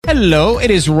Hello, it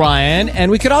is Ryan,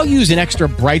 and we could all use an extra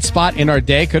bright spot in our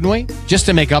day, couldn't we? Just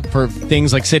to make up for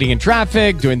things like sitting in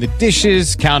traffic, doing the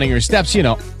dishes, counting your steps, you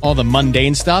know, all the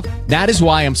mundane stuff. That is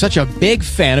why I'm such a big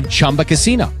fan of Chumba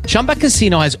Casino. Chumba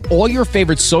Casino has all your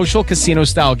favorite social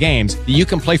casino-style games that you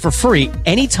can play for free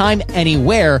anytime,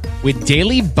 anywhere with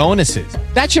daily bonuses.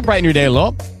 That should brighten your day a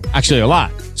little. Actually, a lot.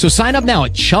 So sign up now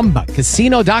at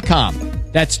ChumbaCasino.com.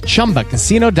 That's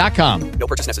ChumbaCasino.com. No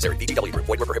purchase necessary. VGW Group.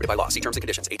 Void where prohibited by law. See terms and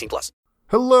conditions. 18+.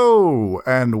 Hello,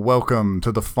 and welcome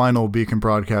to the final Beacon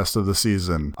broadcast of the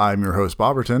season. I'm your host,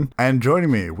 Bobberton, and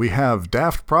joining me, we have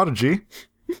Daft Prodigy.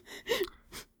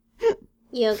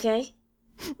 You okay?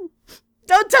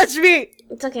 Don't touch me!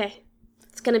 It's okay.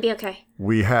 It's gonna be okay.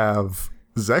 We have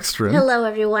Zextrin. Hello,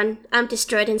 everyone. I'm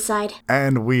destroyed inside.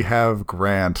 And we have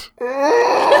Grant.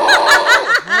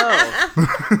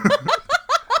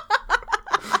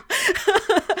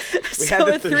 So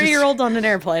a 3-year-old on an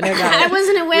airplane. I got it. I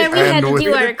wasn't aware we had to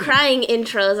do our crying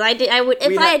intros.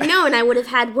 If I had known, I would have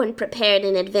had one prepared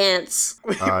in advance.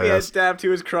 We had Daft, who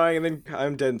was crying, and then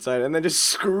I'm dead inside, and then just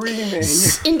screaming.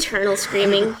 Internal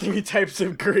screaming. 3 types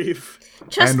of grief.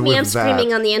 Trust me, I'm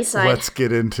screaming on the inside. Let's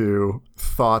get into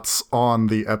thoughts on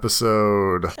the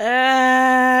episode.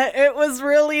 It was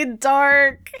really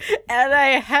dark, and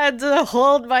I had to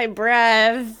hold my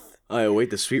breath. I await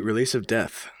the sweet release of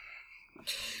death.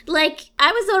 Like,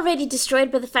 I was already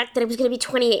destroyed by the fact that it was going to be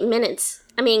 28 minutes.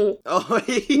 I mean, no, I'm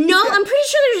pretty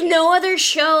sure there's no other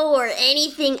show or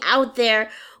anything out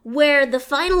there where the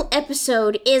final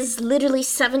episode is literally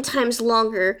 7 times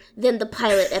longer than the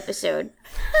pilot episode.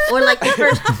 Or like the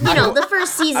first, the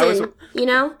first season,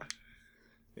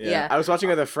 Yeah. I was watching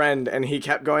with a friend, and he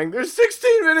kept going, there's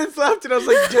 16 minutes left, and I was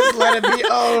like, just let it be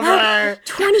over.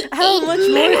 28 How much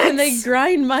minutes? more can they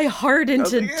grind my heart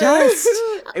into dust?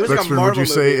 It was like a Zextrin, Marvel would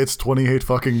you movie. say it's 28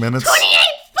 fucking minutes? 28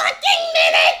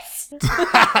 fucking minutes!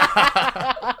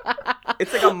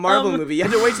 It's like a Marvel movie. You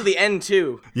had to wait till the end,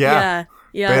 too. Yeah.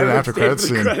 They had an after Stayed for credits the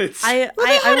scene. credits. Well,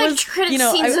 they had I was, credit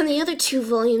scenes on the other 2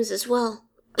 volumes as well.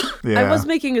 Yeah. I was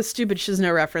making a stupid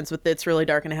Shizno reference with It's Really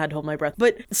Dark and I had to hold my breath.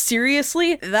 But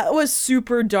seriously, that was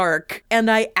super dark,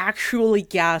 and I actually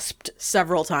gasped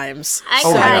several times.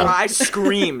 I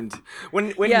screamed.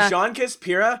 When Yeah. Jean kissed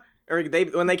Pyrrha, or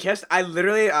when they kissed, I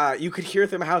literally, you could hear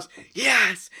through my house,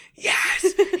 yes,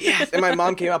 and my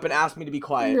mom came up and asked me to be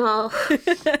quiet. No.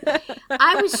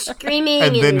 I was screaming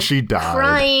And then she died.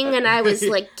 crying, and I was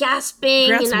like gasping,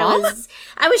 Grant's and mom?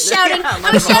 I was shouting, Yeah, my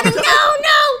I was mom shouting, no,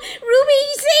 Ruby,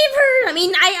 save her! I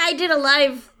mean, I did a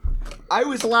live I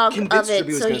was blog of convinced it, Ruby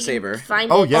was so going you to save her. can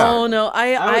find Oh, it. yeah. Oh no! was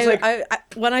I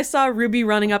when I saw Ruby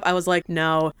running up, I was like,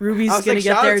 no, Ruby's I was gonna like,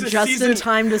 get shout there out to just in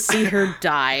time to see her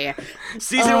die.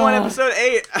 Season 1, episode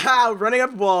 8, running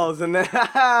up walls, and then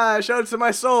shout out to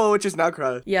my soul, which is now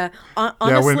crying. Yeah, Yeah,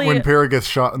 honestly, when Pyrrha gets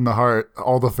shot in the heart,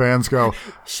 all the fans go,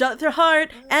 shut their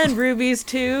heart, and Ruby's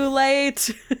too late.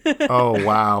 oh,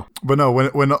 wow. But no,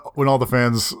 when all the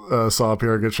fans saw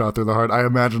Pyrrha get shot through the heart, I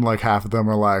imagine like half of them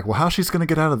are like, well, how's she's going to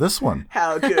get out of this one?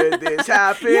 How could this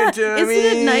happen to Isn't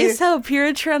me? it nice how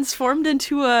Pyrrha transformed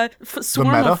into a swarm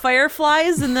meta? of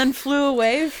fireflies and then flew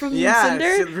away from Yeah,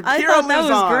 Cinder? so I Pyrrha thought that lives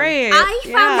was on. great. I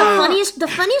found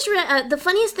the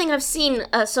funniest thing I've seen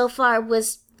so far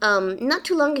was not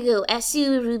too long ago,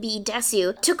 Esu Ruby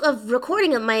Desu took a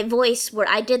recording of my voice where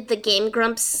I did the Game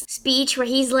Grumps speech where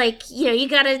he's like, you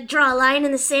gotta draw a line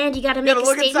in the sand, you gotta make gotta a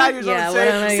look inside statement. yourself Yeah,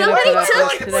 and what say, am I Somebody gonna put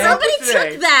up took today? somebody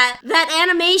took that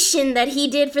animation that he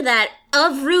did for that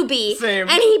of Ruby, Same.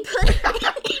 and he put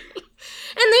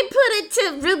and they put it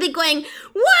to Ruby going,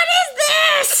 "What is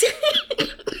this?"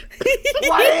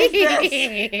 what is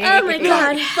this? Oh my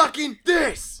god. Fucking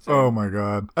this! Oh my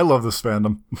god. I love this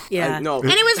fandom. Yeah. No.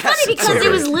 And it was funny because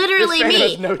it was literally This fan me.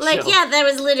 has no Like, chill. yeah, that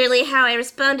was literally how I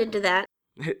responded to that.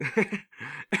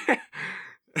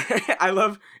 I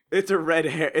love it's a red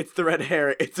hair. It's the red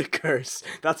hair. It's a curse.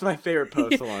 That's my favorite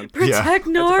post along. Protect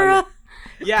Nora.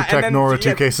 Yeah, Protect and then Nora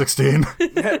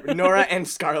 2K16. Nora and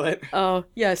Scarlet. Oh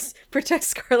yes, protect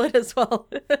Scarlet as well.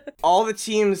 All the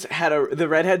teams had the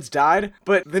redheads died,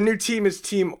 but the new team is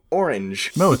Team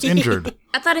Orange. No, it's injured.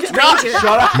 I thought it's Ranger.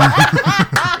 Shut up.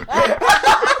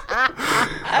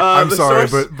 I'm the sorry,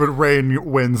 source- but Rain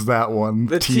wins that one.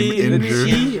 The Team T- the injured.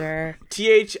 T- Sure.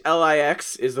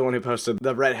 THLIX is the one who posted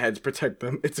the redheads protect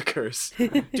them. It's a curse.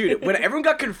 Dude, when everyone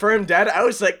got confirmed dead, I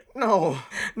was like, no.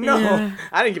 Yeah.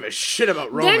 I didn't give a shit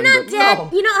about They're Roman. not but dead. No.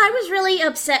 I was really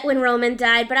upset when Roman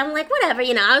died, but I'm like, whatever,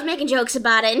 I was making jokes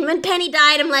about it. And when Penny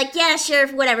died, I'm like, yeah, sure,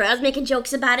 whatever. I was making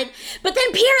jokes about it. But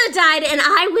then Pyrrha died, and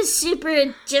I was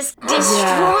super just destroyed.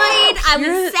 I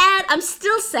was sad. I'm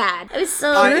still sad. I was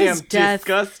so... I am Pyrrha's death-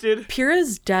 disgusted.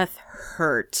 Pyrrha's death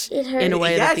hurt It hurt. in a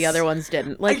way that the Yes. other ones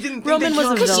didn't. Like, I didn't think Roman they was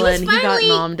a killed her. 'Cause she was villain. He got finally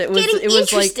nommed. It was getting like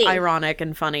interesting. ironic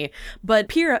and funny.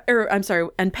 But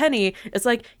and Penny, it's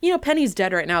like, Penny's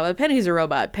dead right now, but Penny's a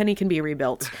robot. Penny can be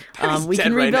rebuilt. We dead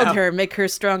can right rebuild now. her, make her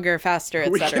stronger, faster,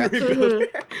 We etc. can rebuild her.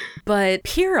 But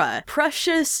Pyrrha,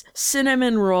 precious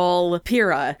cinnamon roll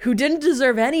Pyrrha, who didn't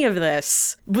deserve any of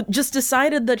this, just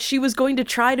decided that she was going to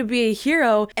try to be a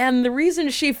hero, and the reason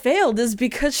she failed is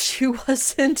because she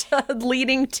wasn't a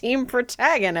leading team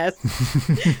protagonist.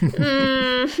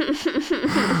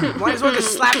 Might as well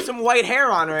just slap some white hair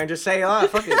on her and just say, oh,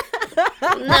 fuck it.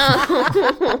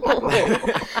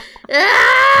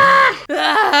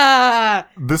 Ah!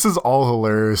 This is all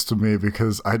hilarious to me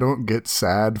because I don't get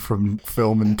sad from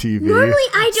film and TV. Normally,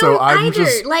 I So don't I'm either.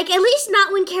 just- Like, at least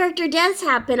not when character deaths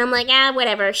happen. I'm like,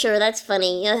 whatever, sure, that's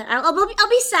funny. I'll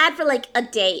be sad for like a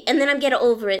day, and then I'm getting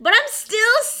over it. But I'm still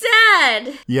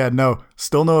sad. Yeah, no,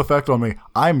 still no effect on me.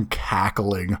 I'm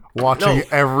cackling watching No.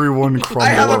 everyone crumble I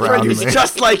have a around friend who's me.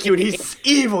 just like you, and he's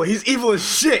evil. He's evil as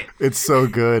shit. It's so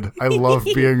good. I love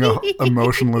being a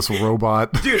emotionless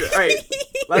robot. Dude, all right.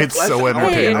 It's so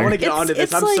entertaining. I want to get It's- onto this.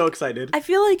 it's I'm like- so excited. I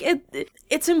feel like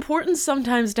it's important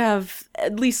sometimes to have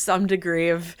at least some degree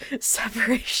of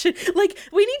separation. Like,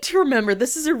 we need to remember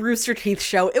this is a Rooster Teeth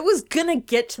show. It was gonna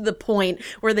get to the point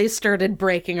where they started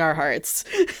breaking our hearts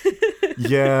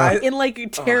Yeah. in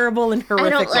like terrible and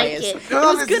horrific don't like ways. it. No,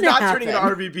 was this is gonna not turning into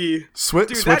happen. RVB. Switch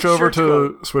Dude, switch that over church to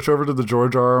quote. switch over to the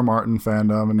George R.R. Martin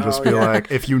fandom and just Oh, be yeah.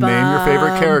 like, if you name your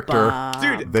favorite character,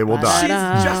 Dude, they will die.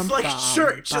 she's just like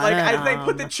church. Like, they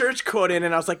put the church quote in,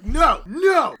 and I was like, no.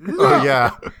 Oh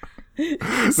yeah. They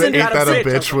ate that a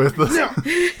bitch with.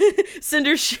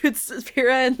 Cinder shoots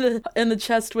Pyrrha in the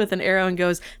chest with an arrow and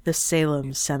goes, "The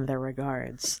Salem send their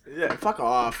regards." Yeah, fuck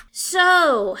off. So,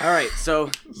 All right, so,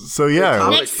 So yeah,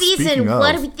 next season, speaking of-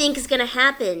 what do we think is gonna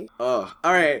happen? all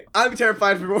right. I'm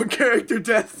terrified for more character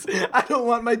deaths. I don't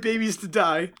want my babies to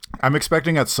die. I'm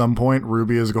expecting at some point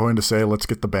Ruby is going to say, "Let's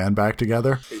get the band back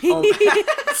together."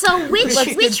 So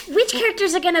which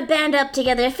characters are gonna band up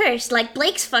together first? Like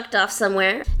Blake's fucked off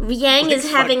somewhere. Yang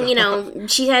is having,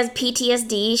 she has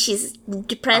PTSD. She's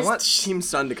depressed. I want Team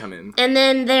Sun to come in. And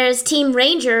then there's Team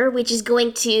Ranger, which is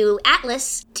going to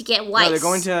Atlas to get Weiss. No, they're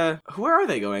going to... Where are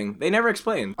they going? They never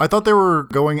explain. I thought they were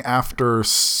going after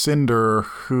Cinder,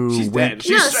 who She's went.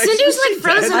 dead. No, Cinder's like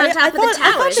frozen on top of the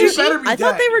tower. she isn't better be I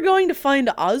thought dead. they were going to find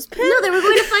Ozpin. No, they were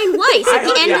going to find Weiss at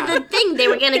the end yeah. of the thing. They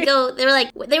were gonna go. They were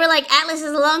like Atlas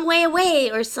is a long way away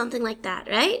or something like that,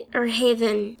 right? Or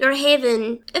Haven.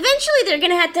 Eventually, they're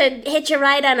gonna have to hitch a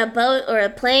ride on a boat or a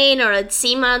plane or a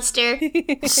sea monster.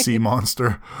 Sea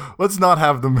monster. Let's not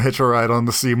have them hitch a ride on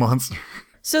the sea monster.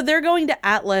 So they're going to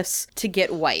Atlas to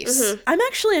get Weiss. I'm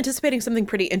actually anticipating something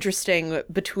pretty interesting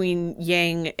between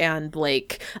Yang and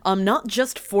Blake. Not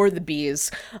just for the bees,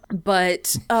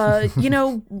 but,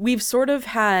 we've sort of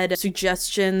had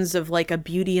suggestions of like a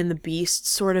Beauty and the Beast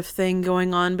sort of thing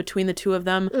going on between the two of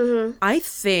them. I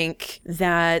think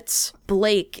that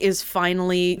Blake is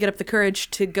finally get up the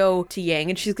courage to go to Yang,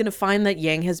 and she's going to find that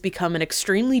Yang has become an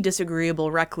extremely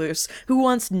disagreeable recluse who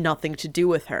wants nothing to do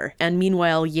with her. And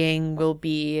meanwhile, Yang will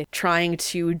be trying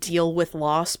to deal with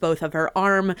loss, both of her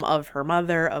arm, of her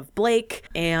mother, of Blake,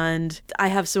 and I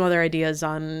have some other ideas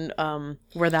on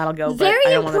where that'll go. But Very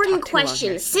I don't wanna important talk too long question.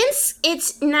 here. Since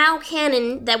it's now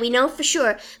canon that we know for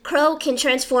sure Crow can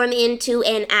transform into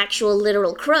an actual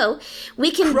literal crow,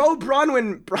 we can. Crow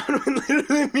Bronwyn. Bronwyn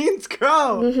literally means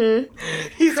crow. Mm-hmm.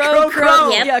 He's Crow.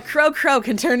 Yep. Yeah, Crow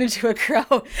can turn into a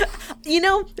crow.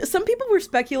 Some people were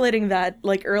speculating that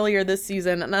like earlier this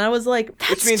season, and I was like,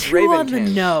 that's means too Raven on the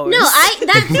can. nose. No,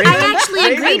 I actually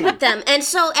Raven. agreed with them. And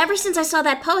so ever since I saw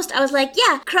that post, I was like,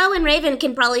 yeah, Crow and Raven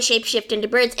can probably shapeshift into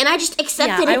birds. And I just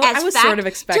accepted Yeah, it I as was fact sort of to the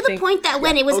expecting- point that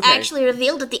when it was okay. actually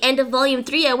revealed at the end of Volume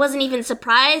 3, I wasn't even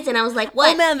surprised. And I was like,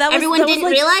 what? Oh man, Everyone didn't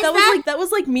realize that? that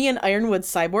was like me and Ironwood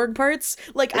cyborg parts.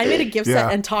 Like I made a gift Yeah.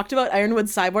 set and talked about Ironwood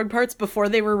cyborg parts before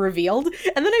they were revealed,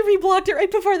 and then I reblogged it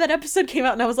right before that episode came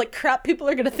out, and I was like, crap, people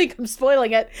are gonna think I'm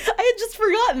spoiling it. I had just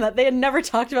forgotten that they had never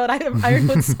talked about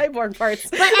Ironwood cyborg parts.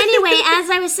 But anyway, as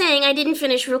I was saying, I didn't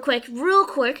finish real quick.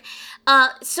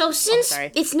 So since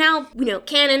sorry. it's now,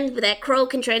 canon that Crow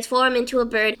can transform into a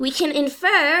bird, we can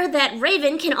infer that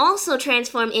Raven can also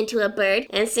transform into a bird.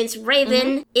 And since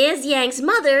Raven is Yang's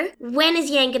mother, when is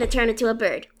Yang gonna turn into a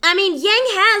bird? I mean, Yang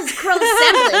has Crow's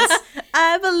semblance.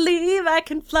 I believe I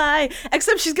can fly.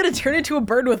 Except she's gonna turn into a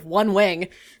bird with one wing.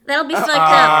 That'll be fucked up.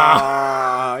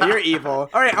 Ah, you're evil.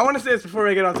 All right, I want to say this before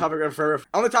we get on topic of her.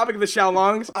 On the topic of the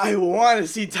Xiaolongs, I want to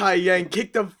see Tai Yang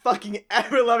kick the fucking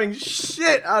ever-loving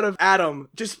shit out of Adam.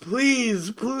 Just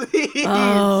please.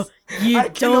 Oh, You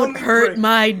don't hurt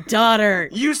my daughter.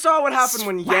 You saw what happened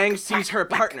when Yang sees her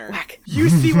partner. You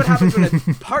see what happens when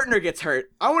a partner gets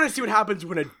hurt. I want to see what happens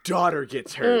when a daughter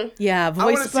gets hurt. Yeah, I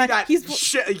want to see that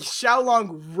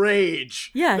Xiaolong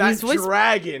rage. Yeah, that he's voiced,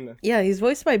 dragon. Yeah, he's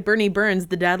voiced by Bernie Burns,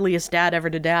 the dadliest dad ever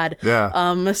to dad.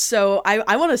 Yeah. So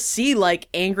I want to see like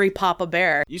angry Papa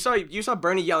Bear. You saw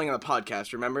Bernie yelling on the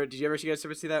podcast. Remember? Did you guys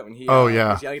ever see that when he? Oh, was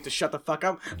yeah. yelling to shut the fuck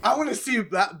up. I want to see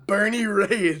that Bernie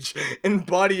rage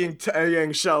embodying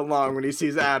Yang Xiaolong when he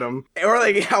sees Adam, or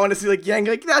like I want to see like Yang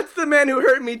like that's the man who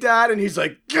hurt me, Dad, and he's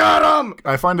like got him.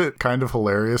 I find it kind of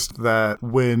hilarious that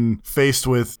when faced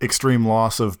with extreme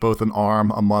loss of both an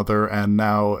arm, a mother, and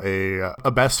now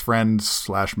a best friend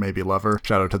 / maybe lover,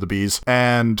 shout out to the bees,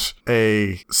 and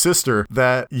a sister,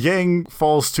 that Yang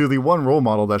falls to the one role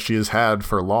model that she has had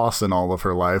for loss in all of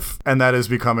her life, and that is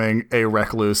becoming a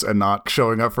recluse and not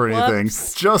showing up for anything,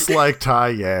 just like Tai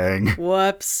Yang.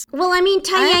 Whoops. Well, I mean,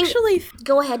 Tai Yang... Actually,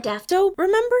 go ahead, Daft. So,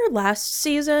 remember last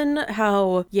season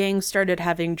how Yang started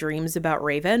having dreams about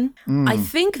Raven? I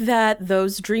think that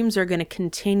those dreams are going to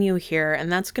continue here,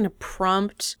 and that's going to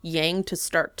prompt Yang to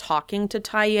start talking to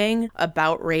Tai Yang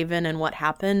about Raven and what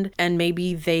happened, and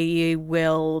maybe they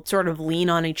will sort of lean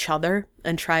on each other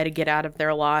and try to get out of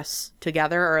their loss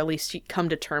together, or at least come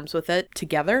to terms with it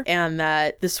together, and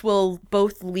that this will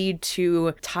both lead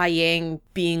to Tai Yang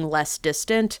being less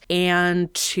distant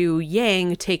and to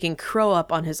Yang taking Crow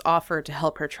up on his offer to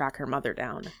help her track her mother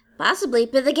down. Possibly,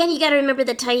 but again, you gotta remember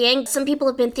that Tai Yang, some people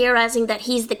have been theorizing that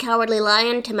he's the Cowardly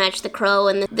Lion to match the Crow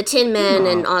and the Tin Man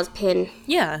and Ozpin.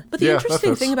 Yeah, but the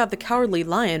interesting thing about the Cowardly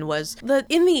Lion was that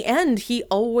in the end, he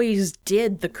always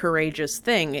did the courageous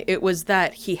thing. It was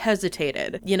that he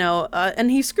hesitated, and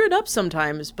he screwed up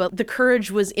sometimes, but the courage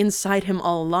was inside him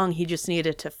all along. He just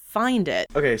needed to find it.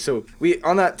 Okay, so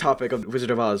on that topic of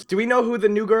Wizard of Oz, do we know who the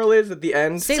new girl is at the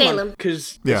end? Salem.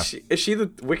 Because is she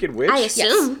the Wicked Witch? I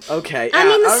assume. Yes. Okay. I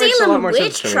mean, the makes a lot Salem more sense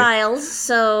witch to me. trials,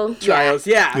 so... Trials,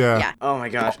 yeah. Yeah. Oh my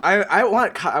gosh. I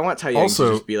want Tai Yang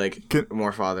to just be like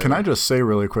more father. Can I just say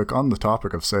really quick on the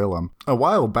topic of Salem? A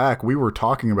while back, we were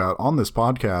talking about on this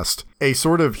podcast a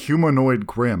sort of humanoid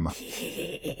Grimm.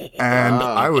 And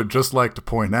I would just like to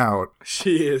point out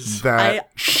she is that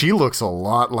she looks a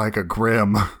lot like a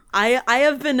Grimm. I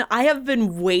have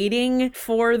been waiting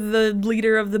for the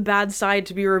leader of the bad side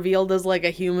to be revealed as like a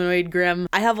humanoid Grimm.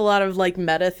 I have a lot of like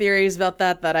meta theories about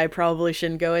that I probably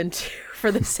shouldn't go into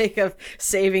for the sake of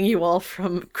saving you all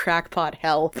from crackpot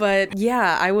hell. But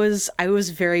yeah, I was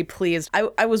very pleased.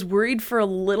 I was worried for a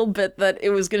little bit that it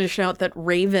was going to shout that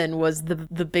Raven was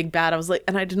the big bad. I was like,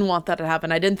 and I didn't want that to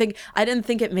happen. I didn't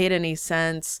think it made any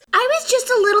sense. I was just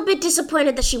a little bit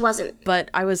disappointed that she wasn't.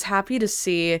 But I was happy to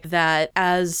see that,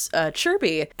 as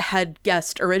Chirpy had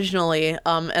guessed originally,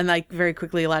 and I very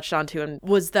quickly latched onto, and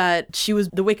was that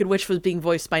the Wicked Witch was being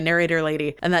voiced by Narrator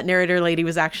Lady, and that Narrator Lady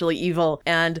was actually evil.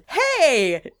 And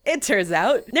hey, it turns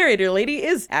out Narrator Lady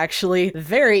is actually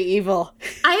very evil.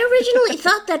 I originally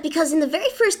thought that because in the very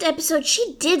first episode,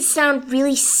 she did sound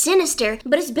really sinister,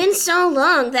 but it's been so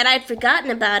long that I'd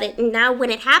forgotten about it, and now when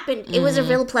it happened, it was a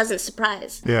real pleasant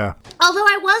surprise. Yeah. Although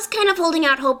I was kind of holding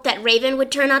out hope that Raven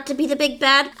would turn out to be the big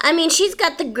bad. I mean, she's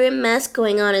got the Grimm mask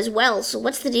going on as well, so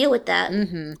what's the deal with that?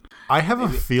 Mm-hmm. I have a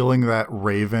feeling that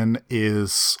Raven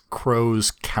is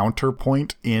Crow's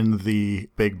counterpoint in the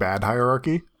big bad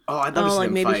hierarchy. Oh, I thought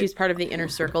like maybe she's part of the inner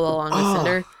circle along with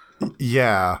Cinder.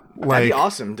 Yeah, like that'd be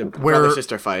awesome to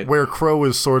brother-sister fight. Where Crow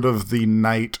is sort of the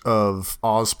knight of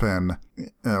Ozpin,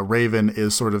 Raven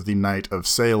is sort of the knight of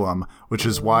Salem, which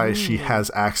is why she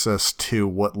has access to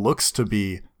what looks to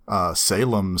be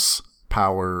Salem's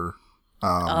power. The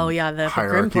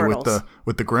hierarchy Grimm portals.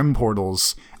 with the Grimm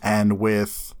portals and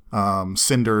with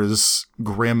Cinder's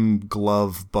Grimm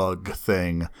glove bug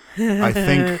thing. I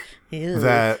think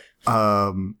that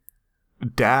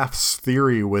Daft's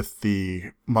theory with the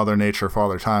Mother Nature,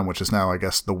 Father Time, which is now, I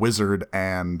guess, the Wizard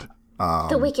and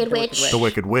the Wicked Witch. The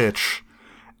Wicked Witch,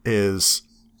 is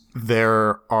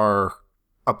there are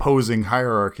opposing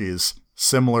hierarchies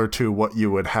similar to what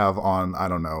you would have on, I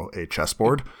don't know, a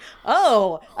chessboard.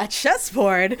 Oh, a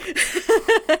chessboard.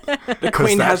 The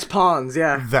queen has pawns,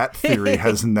 yeah. That theory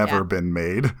has never been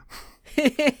made.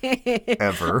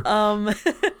 Ever.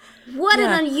 What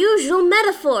an unusual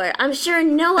metaphor. I'm sure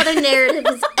no other narrative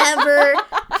has ever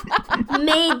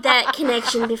made that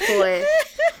connection before.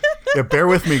 Yeah, bear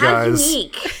with me, How guys.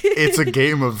 unique. It's a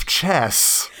game of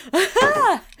chess.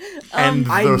 And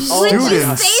the Would you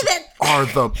students say that? are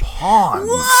the pawns.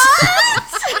 What?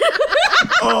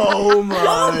 Oh my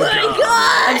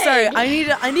god. I'm sorry.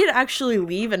 I need to actually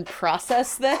leave and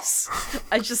process this.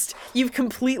 You've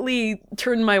completely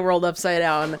turned my world upside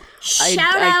down. Shout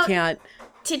I out can't.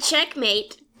 to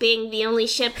Checkmate being the only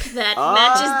ship that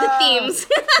matches the themes.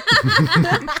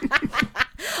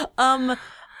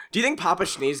 Do you think Papa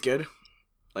Schnee's good?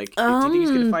 Like, do you think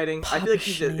he's good at fighting? I feel like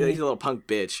he's a little punk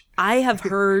bitch. I have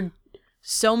heard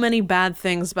so many bad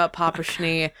things about Papa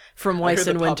Schnee from Weiss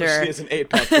and Winter. Papa Schnee is an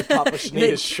 8-pack, but Papa Schnee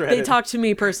is shredded. They talk to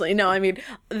me personally. No, I mean,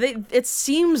 it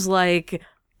seems like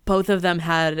both of them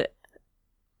had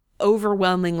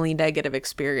overwhelmingly negative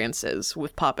experiences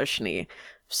with Papa Schnee.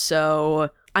 So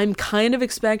I'm kind of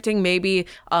expecting maybe,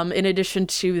 in addition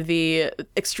to the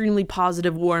extremely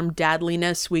positive, warm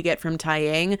dadliness we get from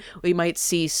Taeyang, we might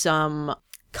see some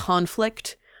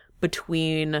conflict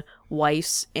between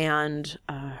Weiss and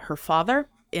her father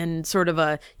in sort of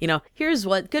a, here's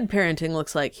what good parenting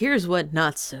looks like. Here's what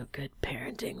not so good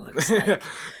parenting looks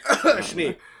like.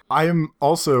 Schnee. I am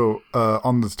also,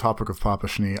 on the topic of Papa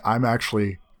Schnee, I'm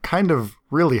actually kind of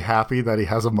really happy that he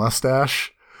has a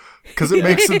mustache. Because it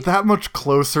makes it that much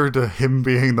closer to him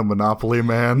being the Monopoly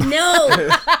man. No!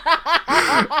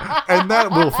 And that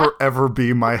will forever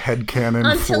be my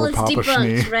headcanon Until for it's Papa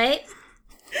debunked, Schnee. right?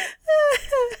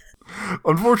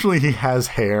 Unfortunately, he has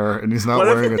hair, and he's not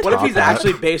wearing a top What if he's hat.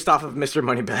 actually based off of Mr.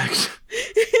 Moneybags?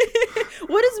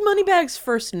 What is Moneybags'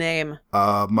 first name?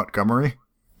 Montgomery?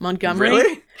 Montgomery?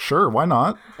 Really? Sure, why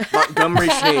not? Montgomery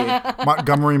Schnee.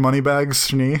 Montgomery Moneybags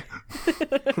Schnee.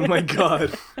 Oh my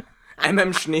god.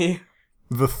 M.M. Schnee.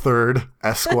 The third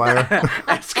Esquire.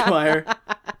 Esquire.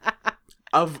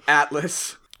 Of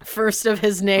Atlas. First of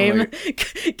his name,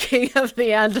 King of the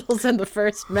Andals and the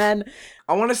First Men.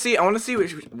 I want to see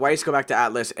Weiss go back to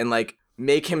Atlas and like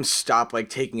make him stop like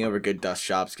taking over good dust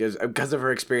shops because of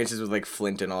her experiences with like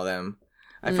Flint and all them.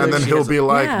 I feel And like then she he'll has be a-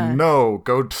 like, Yeah. no,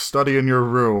 go study in your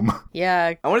room.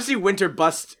 Yeah, I want to see Winter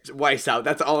bust Weiss out.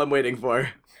 That's all I'm waiting for.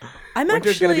 I'm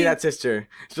Winter's actually. gonna be that sister.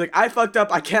 She's like, I fucked up.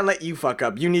 I can't let you fuck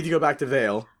up. You need to go back to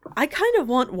Vale. I kind of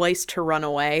want Weiss to run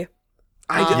away.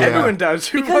 Everyone does.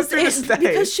 Who wants her to stay?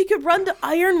 Because she could run to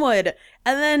Ironwood,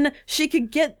 and then she could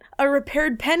get a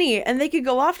repaired Penny, and they could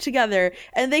go off together,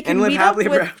 and they could And live meet up happily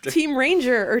ever with after. Team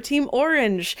Ranger or Team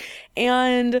Orange,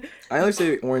 and I only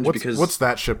say orange because What's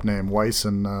that ship name? Weiss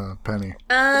and Penny.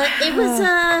 It was,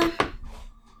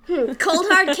 Cold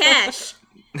Hard Cash.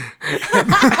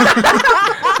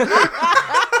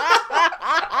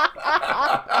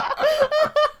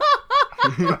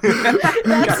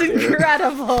 that's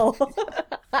incredible.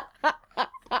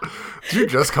 Did you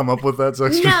just come up with that,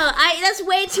 Zextra? No, that's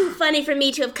way too funny for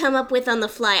me to have come up with on the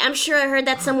fly. I'm sure I heard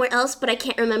that somewhere else, but I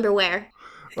can't remember where.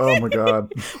 Oh my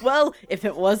god. Well, if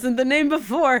it wasn't the name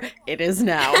before, it is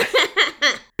now.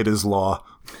 It is law.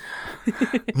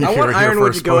 I want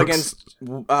Ironwood to go against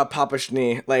Papa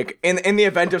Schnee. Like in the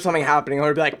event of something happening, I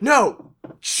would be like, no,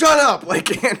 shut up!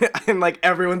 Like and like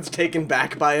everyone's taken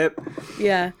back by it.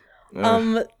 Yeah.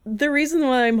 The reason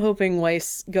why I'm hoping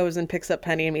Weiss goes and picks up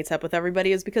Penny and meets up with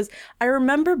everybody is because I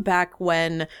remember back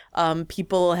when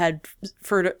people had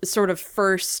sort of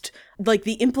first like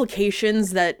the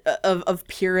implications that of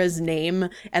Pyrrha's name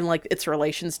and like its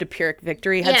relations to Pyrrhic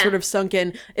victory had sort of sunk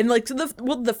in like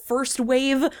the first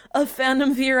wave of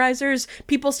fandom theorizers.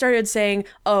 People started saying,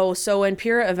 oh, so when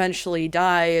Pyrrha eventually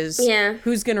dies,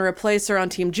 who's gonna replace her on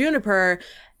Team Juniper?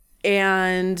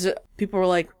 And people were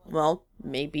like, well,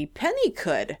 maybe Penny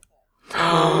could.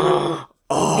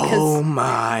 Oh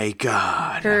my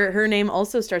god. Her name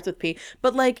also starts with P.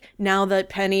 But like now that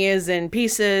Penny is in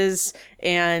pieces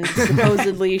and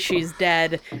supposedly she's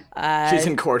dead. She's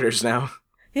in quarters now.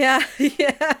 Yeah,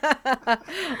 yeah.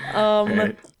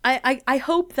 Right. I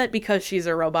hope that because she's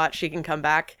a robot she can come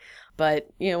back. But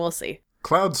we'll see.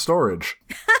 Cloud storage.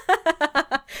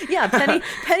 Yeah, Penny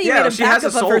Yeah, made a she has a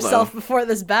backup of soul, herself though. before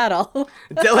this battle.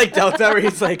 Like Delta, where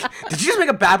he's like, did you just make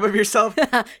a bap of yourself?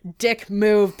 Dick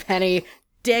move, Penny.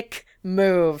 Dick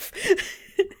move.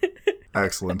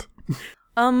 Excellent.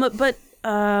 But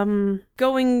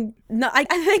going. No,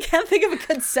 I can't think of a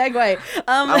good segue.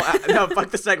 No,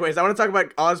 fuck the segues. I want to talk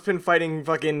about Ozpin fighting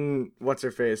fucking what's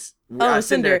her face.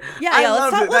 Cinder. Yeah, I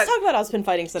let's loved talk about Ozpin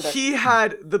fighting Cinder. He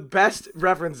had the best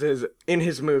references in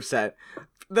his moveset.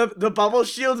 The bubble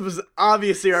shield was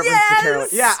obviously a reference to Carol.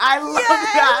 Yeah, I love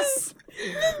that.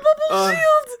 The bubble shield.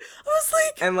 I was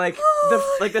like, And like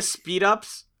the speed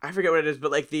ups. I forget what it is, but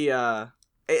like that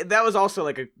was also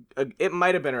like it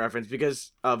might have been a reference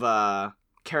because of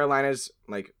Carolina's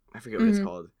like I forget what it's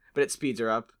called, but it speeds her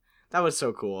up. That was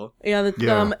so cool. Yeah,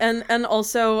 and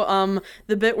also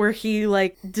the bit where he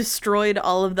like destroyed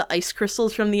all of the ice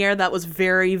crystals from the air, that was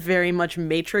very, very much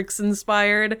Matrix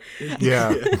inspired. Yeah.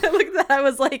 Like that, I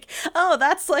was like, oh,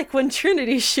 that's like when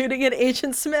Trinity's shooting at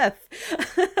Agent Smith.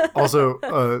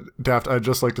 Also, Daft, I'd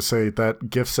just like to say that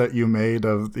gift set you made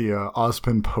of the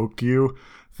Ozpin poked you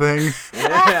thing,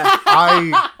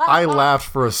 I laughed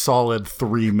for a solid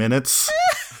 3 minutes.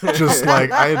 Just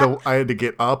like I had to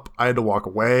get up, I had to walk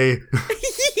away.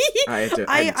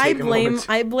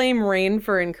 I blame Rain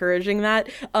for encouraging that.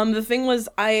 The thing was,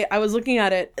 I was looking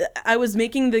at it. I was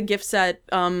making the gift set,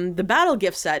 the battle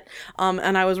gift set,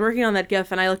 and I was working on that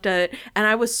GIF, and I looked at it, and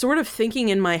I was sort of thinking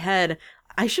in my head,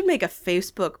 I should make a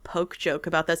Facebook poke joke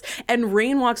about this. And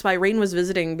Rain walks by. Rain was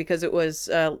visiting because it was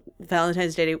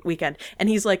Valentine's Day weekend, and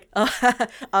he's like,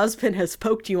 Ozpin has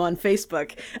poked you on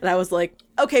Facebook. And I was like,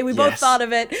 okay, we both thought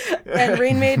of it. And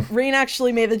Rain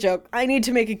actually made the joke. I need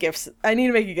to make a GIF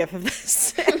of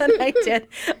this. And I did.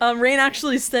 Rain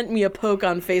actually sent me a poke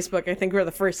on Facebook, I think for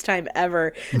the first time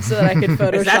ever, so that I could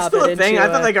Photoshop Is that still it a thing? into I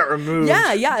thought they got removed.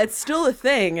 Yeah, it's still a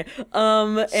thing.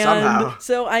 Somehow. And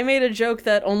so I made a joke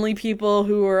that only people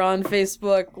who were on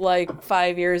Facebook like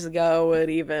 5 years ago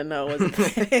would even know was a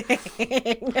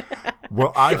thing.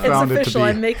 Well, I found it's official. it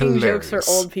to be I'm making hilarious. jokes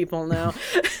for old people now.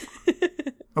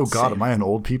 Oh God, am I an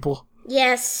old people?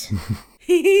 Yes.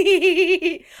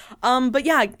 But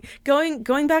yeah,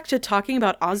 going back to talking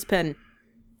about Ozpin.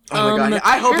 Oh my God!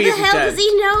 I hope How he's the hell dead. does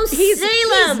he know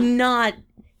Salem?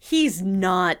 He's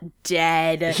not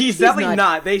dead. He's definitely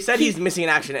not. They said he's missing in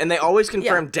action, and they always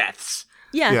confirm deaths.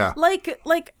 Yeah. Like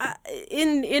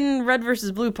in Red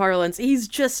versus Blue parlance, he's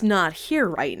just not here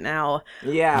right now.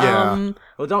 Yeah.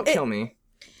 Well, don't kill me.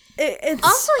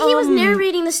 Also, he was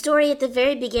narrating the story at the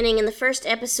very beginning in the first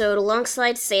episode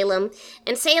alongside Salem,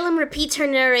 and Salem repeats her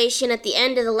narration at the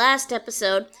end of the last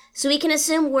episode, so we can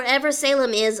assume wherever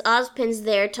Salem is, Ozpin's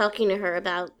there talking to her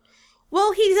about.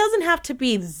 Well, he doesn't have to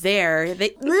be there.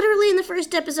 Literally in the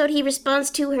first episode, he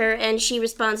responds to her, and she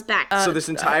responds back. So this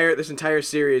entire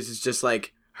series is just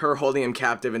like her holding him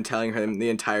captive and telling him the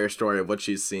entire story of what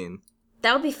she's seen.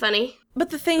 That would be funny. But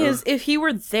the thing is, if he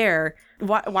were there,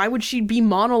 why would she be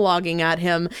monologuing at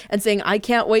him and saying, "I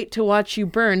can't wait to watch you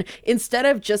burn," instead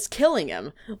of just killing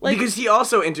him? Like, because he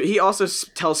also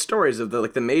tells stories of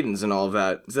the maidens and all of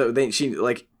that. So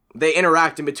they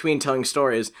interact in between telling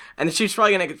stories, and she's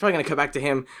probably gonna come back to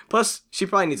him. Plus, she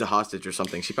probably needs a hostage or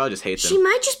something. She probably just hates him. She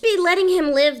might just be letting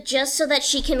him live just so that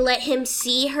she can let him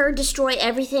see her destroy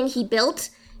everything he built,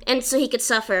 and so he could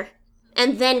suffer,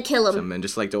 and then kill him. Some men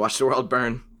just like to watch the world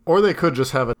burn. Or they could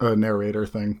just have a narrator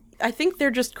thing. I think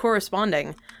they're just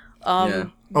corresponding.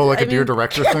 Oh, like a Dear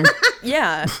Director thing?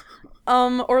 Yeah.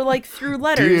 Or like through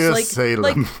letters. Dear like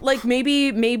Salem. like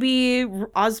maybe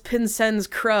Ozpin sends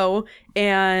Crow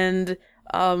and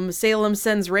Salem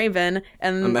sends Raven,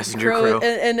 and a messenger Crow.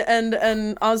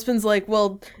 And Ozpin's like,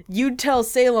 well, you tell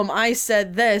Salem I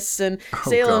said this, and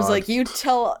Salem's God. like, you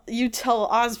tell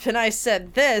Ozpin I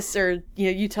said this, or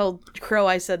you tell Crow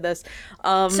I said this.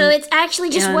 So it's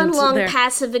actually just one long they're-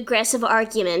 passive-aggressive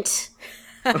argument.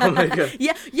 Oh my God.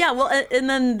 Yeah. Well, and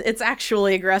then it's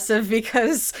actually aggressive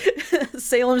because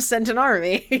Salem sent an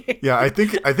army. Yeah, I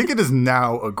think it is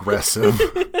now aggressive.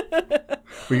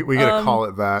 We gotta call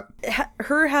it that.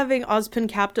 Her having Ozpin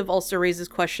captive also raises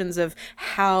questions of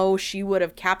how she would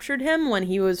have captured him when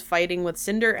he was fighting with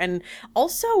Cinder, and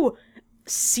also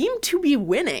seemed to be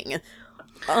winning.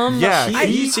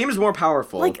 He seems more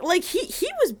powerful. Like he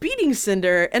was beating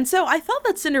Cinder, and so I thought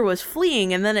that Cinder was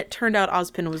fleeing, and then it turned out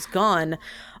Ozpin was gone.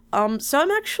 So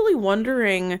I'm actually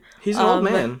wondering. He's an old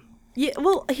man. Yeah,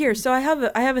 well, here, so I have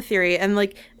a theory, and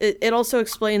like it also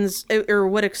explains, or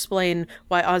would explain,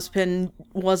 why Ozpin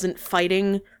wasn't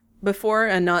fighting before,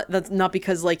 and that's not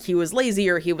because like he was lazy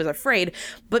or he was afraid,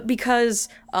 but because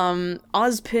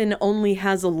Ozpin only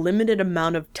has a limited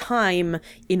amount of time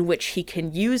in which he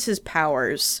can use his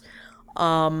powers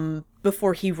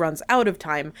before he runs out of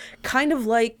time. Kind of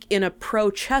like in a pro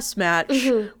chess match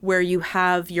where you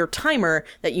have your timer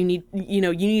that you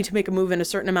need to make a move in a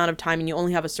certain amount of time, and you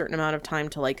only have a certain amount of time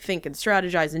to like think and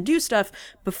strategize and do stuff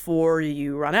before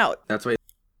you run out. That's why.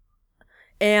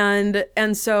 And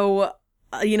so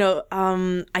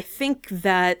I think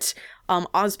that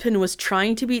Ozpin was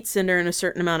trying to beat Cinder in a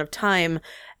certain amount of time,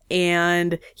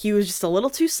 and he was just a little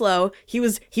too slow. He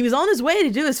was on his way to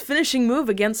do his finishing move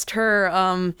against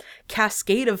her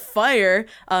cascade of fire.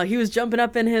 He was jumping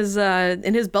up in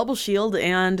his bubble shield,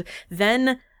 and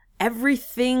then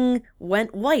everything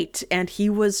went white, and he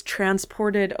was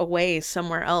transported away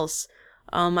somewhere else.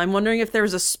 I'm wondering if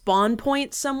there's a spawn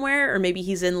point somewhere, or maybe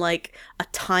he's in like a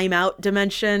timeout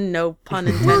dimension. No pun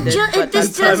intended. Well, but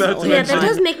that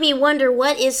does make me wonder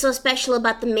what is so special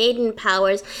about the maiden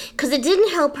powers, because it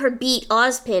didn't help her beat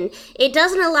Ozpin. It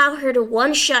doesn't allow her to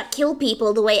one-shot kill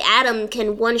people the way Adam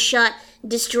can one-shot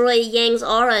destroy Yang's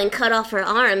aura and cut off her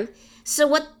arm. So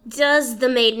what does the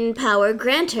maiden power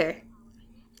grant her?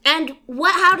 And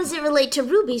how does it relate to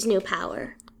Ruby's new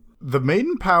power? The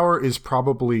maiden power is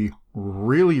probably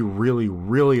really, really,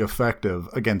 really effective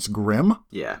against Grimm.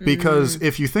 Yeah. Because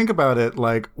if you think about it,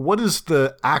 like, what is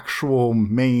the actual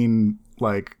main,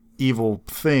 like, evil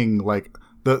thing, like,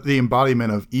 the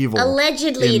embodiment of evil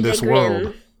Allegedly in this the Grimm.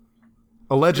 world?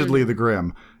 Allegedly the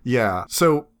Grimm. Yeah.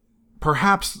 So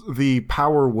perhaps the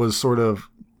power was sort of,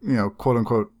 quote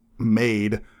unquote,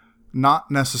 made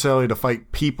not necessarily to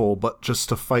fight people, but just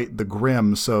to fight the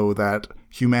Grimm so that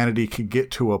humanity could get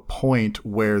to a point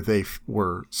where they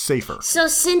were safer. So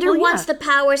Cinder wants the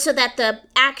power so that the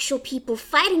actual people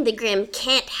fighting the Grimm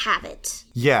can't have it.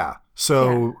 Yeah.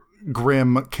 So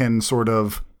Grimm can sort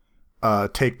of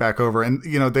take back over. And,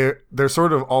 they're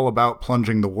sort of all about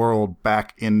plunging the world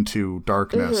back into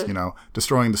darkness,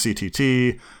 destroying the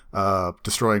CTT,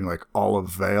 destroying, like, all of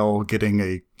Vale, getting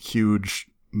a huge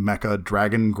mecha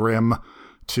dragon Grimm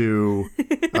to,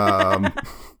 hole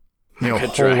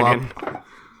up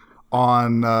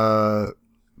on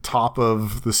top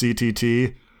of the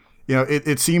CTT.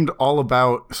 It seemed all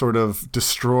about sort of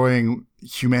destroying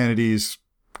humanity's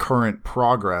current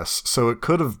progress. So it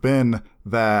could have been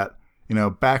that,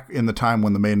 back in the time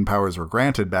when the maiden powers were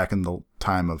granted, back in the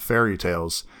time of fairy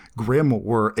tales, Grimm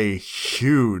were a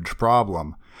huge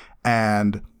problem.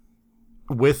 And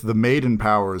with the maiden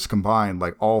powers combined,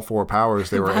 like all 4 powers,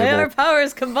 they were able... Our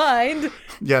powers combined.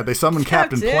 Yeah, they summoned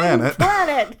Captain Planet.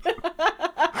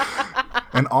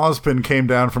 And Ozpin came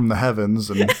down from the heavens.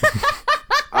 And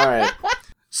all right.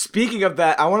 Speaking of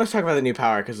that, I want to talk about the new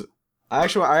power, because I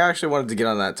actually wanted to get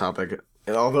on that topic,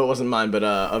 although it wasn't mine, but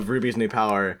of Ruby's new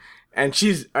power. And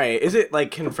she's... All right, is it,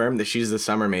 like, confirmed that she's the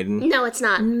Summer Maiden? No, it's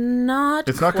not.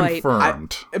 It's not quite.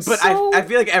 confirmed. I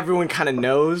feel like everyone kind of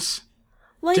knows.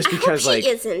 Like, just because, I hope she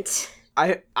isn't.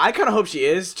 I kind of hope she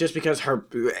is, just because her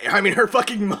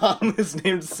fucking mom is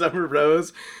named Summer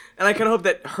Rose. And I kind of hope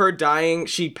that her dying,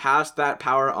 she passed that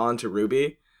power on to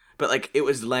Ruby. But, like, it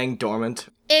was laying dormant.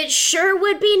 It sure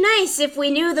would be nice if we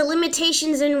knew the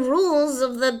limitations and rules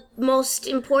of the most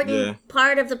important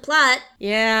part of the plot.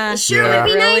 Yeah. It sure would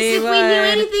be nice really if we knew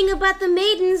anything about the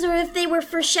maidens, or if they were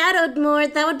foreshadowed more.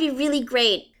 That would be really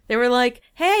great. They were like,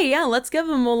 hey, yeah, let's give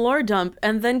them a lore dump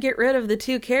and then get rid of the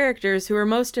 2 characters who are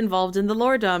most involved in the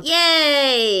lore dump.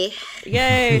 Yay!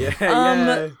 Yay!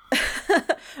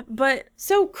 But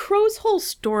so Crow's whole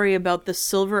story about the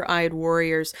silver-eyed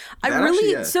warriors,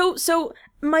 so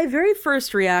my very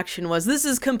first reaction was, this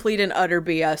is complete and utter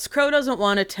BS. Crow doesn't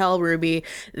want to tell Ruby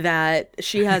that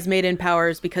she has maiden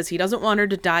powers because he doesn't want her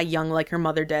to die young like her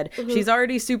mother did. Mm-hmm. She's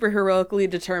already super heroically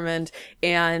determined,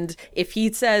 and if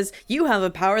he says, you have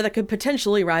a power that could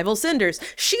potentially rival Cinder's,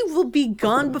 she will be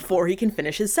gone before he can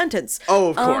finish his sentence. Oh,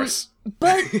 of course.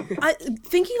 But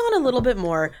thinking on a little bit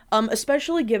more,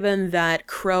 especially given that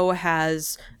Crow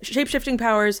has shape-shifting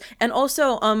powers, and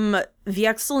also the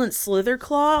excellent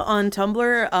Slitherclaw on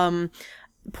Tumblr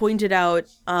pointed out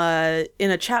in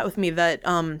a chat with me that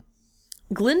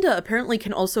Glinda apparently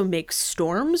can also make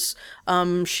storms.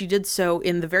 She did so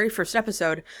in the very first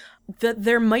episode. That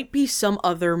there might be some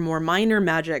other more minor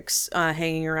magics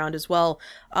hanging around as well,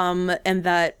 and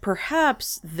that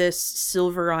perhaps this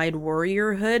silver-eyed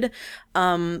warriorhood,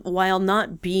 while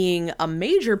not being a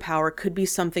major power, could be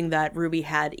something that Ruby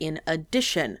had in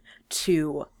addition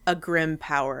to a Grimm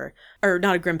power, or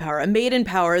not a Grimm power, a maiden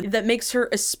power that makes her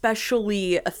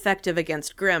especially effective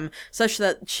against Grimm, such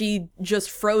that she just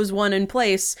froze one in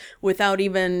place without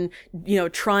even,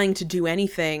 trying to do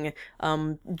anything,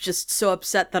 just so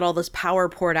upset that all this power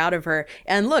poured out of her.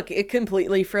 And look, it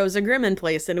completely froze a Grimm in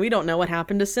place, and we don't know what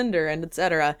happened to Cinder, and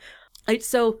etc.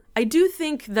 So I do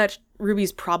think that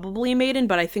Ruby's probably a maiden,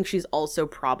 but I think she's also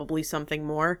probably something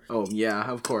more. Oh yeah,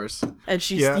 of course. And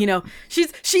she's,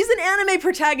 she's an anime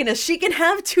protagonist. She can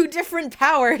have 2 different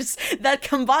powers that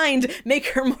combined make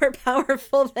her more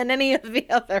powerful than any of the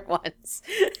other ones.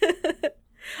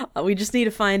 We just need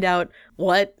to find out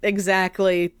what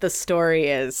exactly the story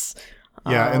is.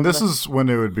 Yeah, and this is when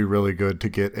it would be really good to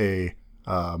get a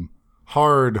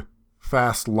hard,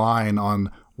 fast line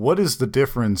on what is the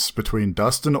difference between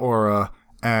Dust and Aura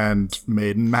and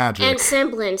Maiden Magic. And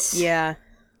Semblance. Yeah.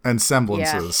 And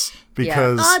semblances.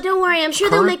 Because... Oh, don't worry. I'm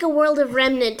sure they'll make a World of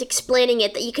Remnant explaining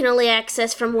it that you can only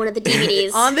access from one of the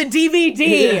DVDs. On the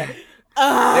DVD!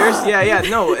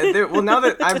 Well, now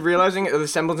that I'm realizing the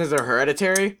semblances are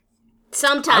hereditary,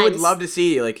 Sometimes. I would love to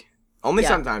see, like, only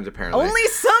sometimes, apparently. Only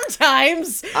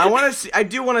sometimes. I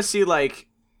do want to see, like,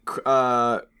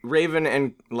 Raven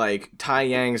and, like, Tai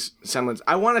Yang's semblance.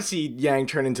 I want to see Yang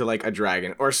turn into, like, a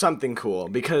dragon or something cool,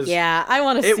 because... Yeah, I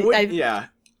want to see...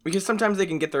 Because sometimes they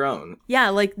can get their own. Yeah,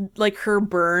 like her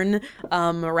burn,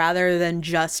 rather than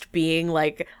just being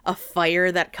like a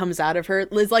fire that comes out of her,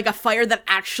 is like a fire that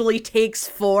actually takes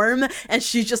form, and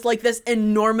she's just like this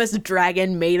enormous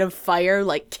dragon made of fire,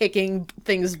 like kicking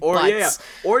things butts.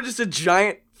 Or just a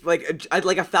giant, like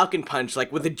a falcon punch,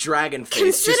 like with a dragon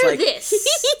face. Consider just like...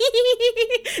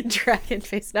 this. Dragon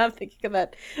face. Now I'm thinking of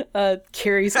that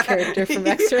Carrie's character from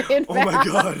X-Ray and Oh my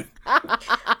god.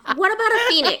 What about a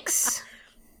phoenix?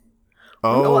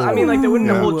 Oh, I mean, like, they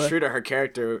wouldn't hold true to her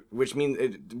character, which means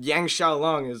Yang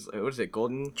Xiaolong is, what is it,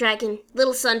 golden? Dragon.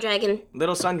 Little sun dragon.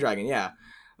 Little sun dragon, yeah.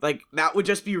 Like, that would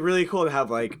just be really cool to have,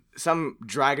 like, some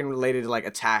dragon-related, like,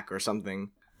 attack or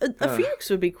something. A phoenix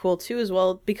would be cool, too, as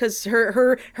well, because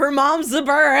her mom's a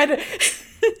bird.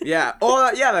 Yeah.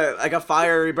 Oh, yeah, like a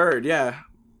fiery bird, yeah.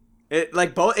 It,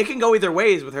 like, both, it can go either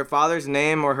ways with her father's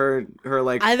name or her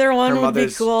like, either one her would be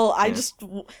mother's, cool. yeah. I just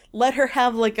let her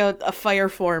have, like, a fire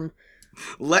form.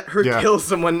 Let her kill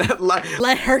someone.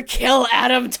 Let her kill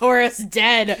Adam Taurus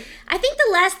dead. I think the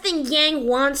last thing Yang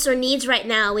wants or needs right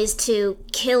now is to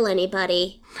kill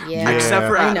anybody. Yeah, Except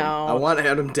for Adam. I know. I want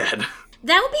Adam dead.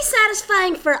 That would be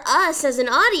satisfying for us as an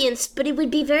audience, but it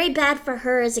would be very bad for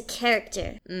her as a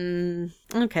character.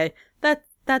 Okay,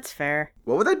 that's fair.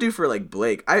 What would that do for, like,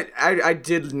 Blake? I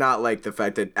did not like the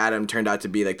fact that Adam turned out to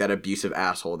be, like, that abusive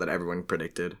asshole that everyone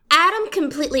predicted. Adam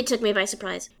completely took me by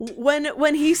surprise.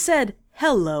 When he said,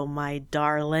 "Hello, my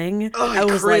darling," Oh, I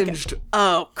was cringed. like,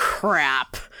 "Oh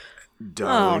crap!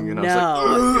 Darling. Oh And no,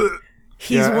 I was like, ugh.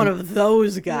 he's one of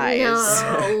those guys."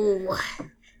 No.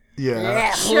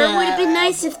 yeah. Sure would have been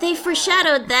nice if they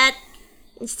foreshadowed that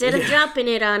instead of dropping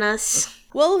it on us.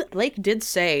 Well, Blake did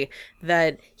say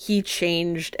that he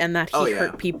changed and that he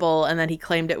hurt people and that he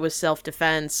claimed it was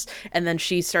self-defense, and then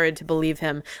she started to believe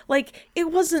him. Like, it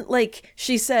wasn't like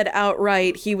she said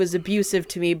outright he was abusive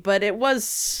to me, but it was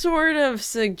sort of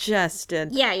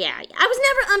suggested. Yeah. I was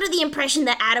never under the impression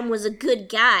that Adam was a good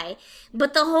guy,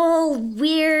 but the whole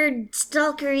weird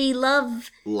stalkery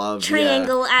love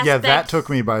triangle aspect. Yeah, that took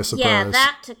me by surprise. Yeah,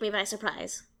 that took me by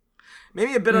surprise.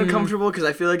 Maybe a bit uncomfortable because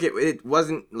I feel like it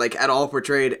wasn't, like, at all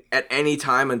portrayed at any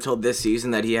time until this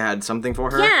season that he had something for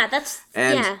her. Yeah,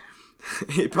 And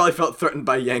he probably felt threatened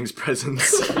by Yang's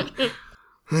presence.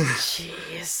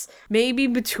 Jeez. Maybe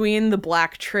between the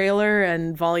Black trailer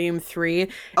and Volume 3,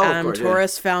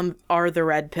 Taurus found R the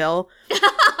red pill,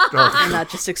 and that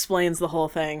just explains the whole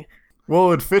thing. Well, it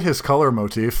would fit his color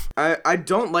motif. I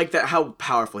don't like that how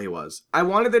powerful he was. I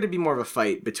wanted there to be more of a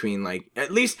fight between, like,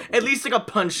 at least like a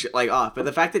punch, like, off. But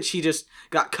the fact that she just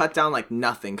got cut down like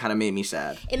nothing kind of made me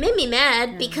sad. It made me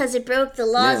mad because it broke the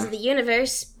laws of the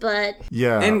universe, but...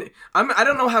 Yeah. And I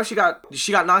don't know how she got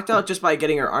knocked out just by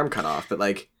getting her arm cut off, but,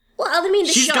 like... Well, I mean,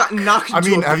 the she's shock. gotten knocked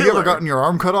into a have you pillar. ever gotten your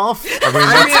arm cut off? I mean,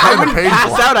 I that's mean, I kind of wouldn't painful.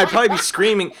 pass out. I'd probably be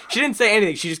screaming. She didn't say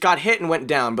anything. She just got hit and went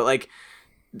down. But, like,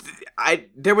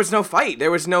 there was no fight. There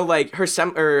was no, like,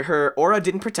 her aura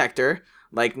didn't protect her.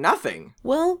 Like, nothing.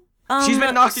 Well, She's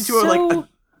been knocked into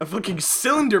a fucking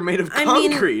cylinder made of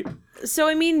concrete.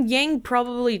 I mean, Yang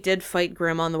probably did fight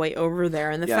Grimm on the way over there,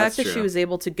 and the fact that she was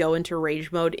able to go into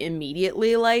rage mode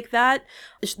immediately like that,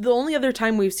 the only other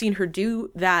time we've seen her do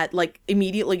that, like,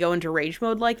 immediately go into rage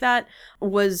mode like that,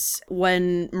 was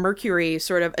when Mercury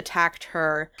sort of attacked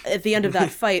her at the end of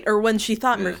that fight, or when she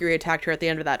thought Mercury attacked her at the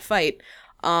end of that fight.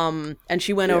 And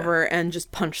she went over and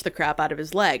just punched the crap out of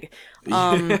his leg. You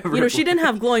know, she didn't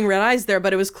have glowing red eyes there,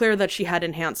 but it was clear that she had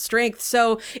enhanced strength.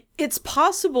 So it's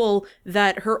possible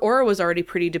that her aura was already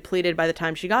pretty depleted by the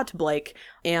time she got to Blake,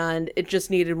 and it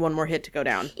just needed one more hit to go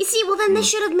down. You see, well, then they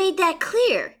should have made that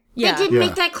clear. Yeah. They didn't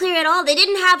make that clear at all. They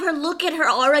didn't have her look at her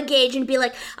aura gauge and be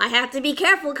like, I have to be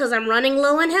careful because I'm running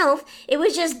low on health. It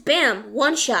was just, bam,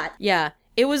 one shot. Yeah.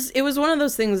 It was one of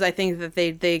those things, I think, that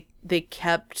they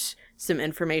kept some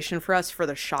information for us for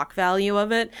the shock value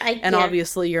of it.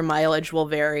 Obviously your mileage will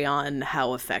vary on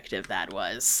how effective that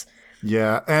was.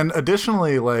 Yeah, and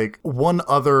additionally, like, one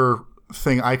other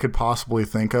thing I could possibly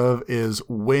think of is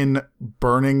when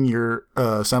burning your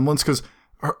semblance, because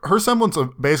her semblance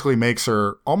basically makes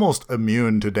her almost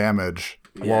immune to damage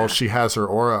while she has her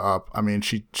aura up. I mean,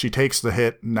 she takes the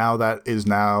hit,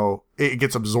 now it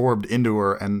gets absorbed into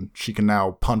her, and she can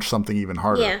now punch something even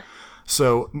harder. Yeah.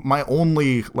 So my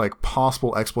only, like,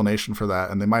 possible explanation for that,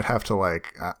 and they might have to,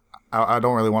 like, I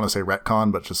don't really want to say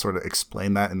retcon, but just sort of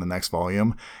explain that in the next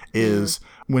volume, is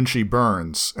when she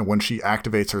burns and when she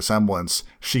activates her semblance,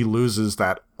 she loses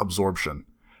that absorption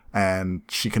and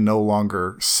she can no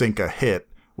longer sink a hit,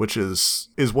 which is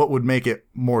what would make it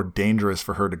more dangerous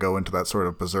for her to go into that sort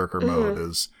of berserker mode,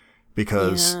 is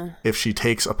because if she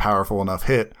takes a powerful enough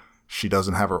hit, she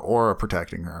doesn't have her aura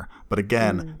protecting her. But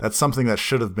again, that's something that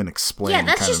should have been explained. Yeah,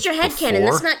 that's just your headcanon.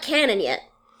 That's not canon yet.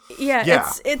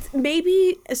 Yeah, it's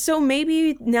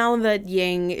maybe now that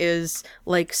Yang is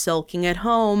like sulking at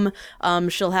home,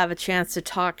 she'll have a chance to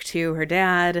talk to her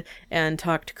dad and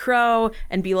talk to Crow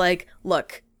and be like,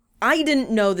 look, I didn't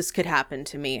know this could happen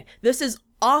to me. This is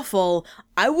awful.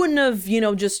 I wouldn't have,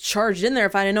 just charged in there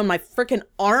if I didn't know my freaking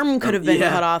arm could have been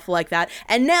cut off like that.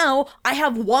 And now I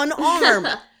have one arm.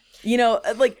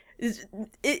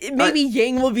 Maybe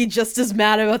Yang will be just as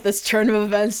mad about this turn of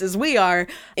events as we are,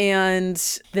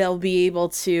 and they'll be able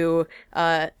to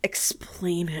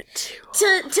explain it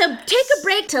to take a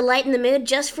break to lighten the mood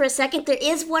just for a second. There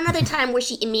is one other time where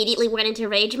she immediately went into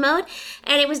rage mode,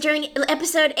 and it was during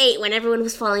episode 8 when everyone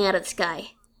was falling out of the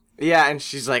sky. Yeah, and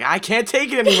she's like, I can't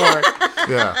take it anymore.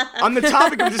 On the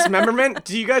topic of dismemberment,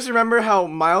 do you guys remember how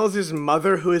Miles'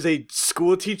 mother, who is a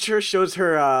school teacher, shows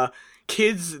her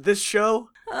kids this show?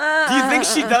 Do you think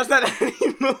she does that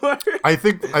anymore? I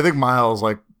think Miles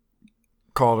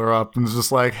called her up and was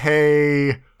just like,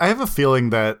 hey, I have a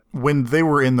feeling that when they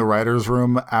were in the writer's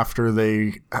room after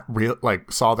they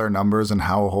saw their numbers and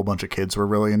how a whole bunch of kids were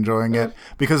really enjoying it,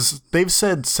 because they've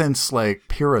said since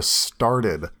Pyrrha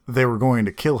started they were going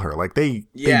to kill her. They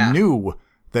knew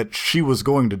that she was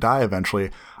going to die eventually.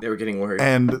 They were getting worried.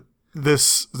 And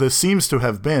this seems to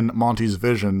have been Monty's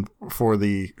vision for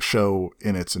the show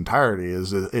in its entirety.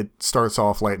 Is it starts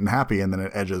off light and happy, and then it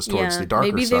edges towards the darker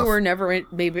maybe stuff.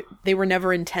 Maybe they were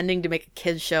never intending to make a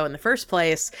kids show in the first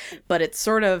place, but it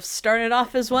sort of started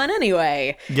off as one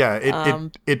anyway. Yeah,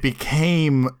 it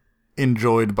became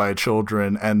enjoyed by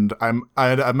children, and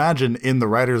I'd imagine in the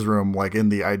writer's room, in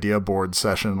the idea board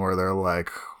session where they're like,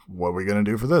 what are we gonna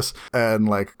do for this? And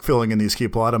filling in these key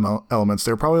plot elements,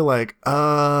 they're probably like,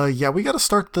 we gotta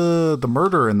start the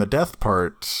murder and the death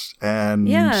part. And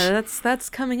that's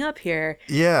coming up here.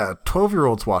 Yeah,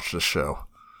 12-year-olds watch this show.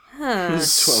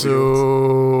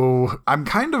 So I'm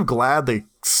kind of glad they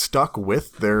stuck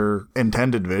with their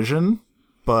intended vision,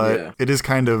 but it is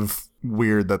kind of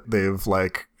weird that they've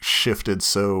shifted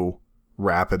so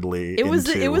rapidly. It was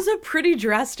a pretty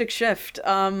drastic shift.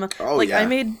 I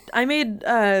made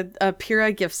a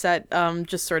Pyrrha gift set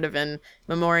just sort of in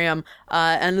memoriam,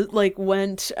 and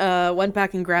went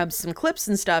back and grabbed some clips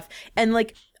and stuff, and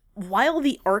while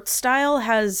the art style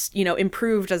has,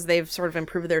 improved as they've sort of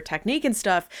improved their technique and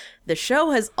stuff, the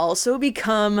show has also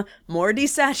become more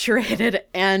desaturated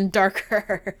and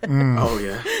darker. Oh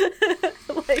yeah.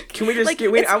 Can we just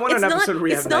get? I want an episode where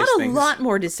we have nice things. It's not a lot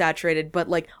more desaturated, but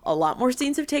a lot more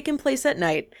scenes have taken place at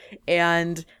night,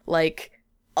 and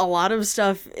a lot of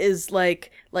stuff is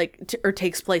or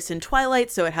takes place in twilight,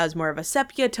 so it has more of a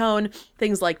sepia tone,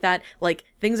 things like that.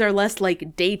 Things are less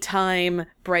daytime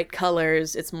bright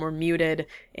colors. It's more muted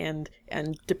and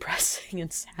depressing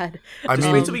and sad.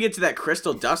 Just wait till we get to that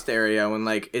crystal dust area when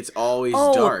it's always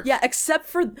dark. Yeah, except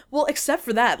for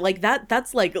that.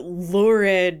 That's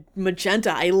lurid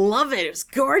magenta. I love it. It was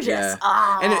gorgeous. Yeah.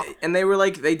 Oh. And they were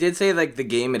they did say the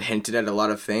game had hinted at a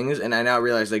lot of things, and I now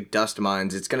realize dust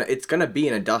mines. It's gonna be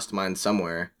in a dust mine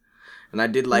somewhere. And I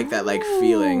did that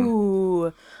feeling.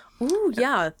 Ooh,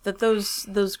 yeah, that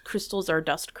those crystals are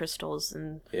dust crystals,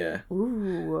 and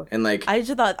ooh, and I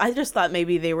just thought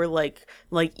maybe they were like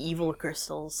evil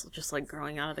crystals, just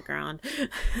growing out of the ground.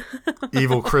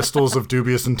 Evil crystals of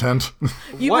dubious intent. But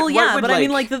I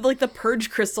mean the purge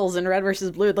crystals in Red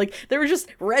versus Blue, they were just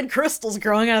red crystals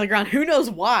growing out of the ground. Who knows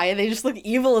why? They just look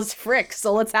evil as frick.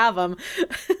 So let's have them.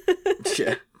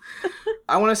 Yeah.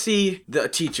 I want to see the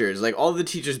teachers, all the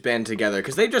teachers band together,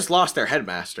 because they just lost their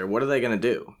headmaster. What are they going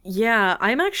to do? Yeah,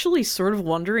 I'm actually sort of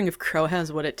wondering if Crow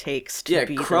has what it takes to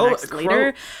be the next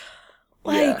leader.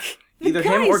 Either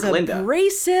him or Glinda. He's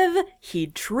abrasive, he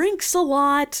drinks a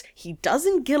lot, he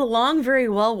doesn't get along very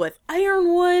well with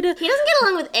Ironwood. He doesn't get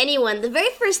along with anyone. The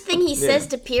very first thing he says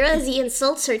to Pyrrha is he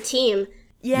insults her team.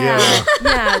 Yeah,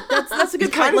 that's a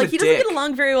good point. He doesn't get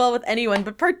along very well with anyone,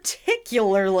 but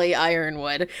particularly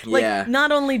Ironwood.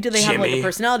 Not only do they have a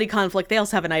personality conflict, they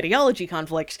also have an ideology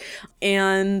conflict.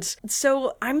 And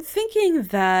so I'm thinking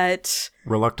that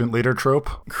reluctant leader trope.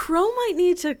 Crow might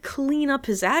need to clean up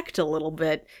his act a little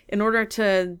bit in order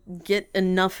to get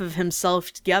enough of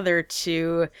himself together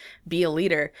to be a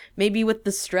leader. Maybe with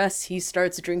the stress, he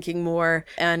starts drinking more,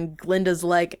 and Glinda's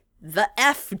like, the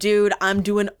F, dude. I'm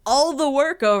doing all the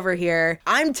work over here.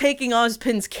 I'm taking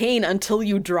Ozpin's cane until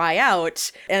you dry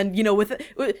out. And, you know,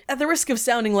 at the risk of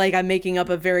sounding like I'm making up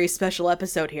a very special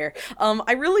episode here,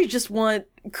 I really just want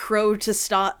Crow to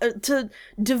stop, to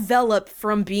develop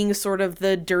from being sort of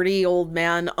the dirty old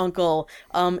man uncle,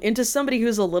 into somebody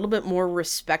who's a little bit more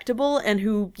respectable and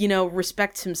who, you know,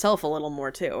 respects himself a little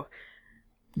more too.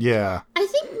 Yeah. I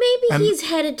think maybe he's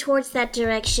headed towards that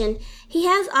direction. He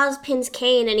has Ozpin's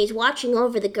cane and he's watching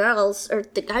over the girls, or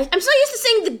the guys. I'm so used to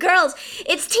saying the girls.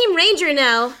 It's Team Ranger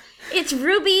now. It's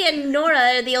Ruby and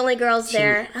Nora are the only girls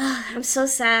there. I'm so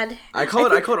sad. I call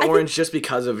it orange just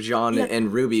because of John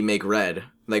and Ruby make red.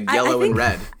 Like yellow and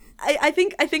red. I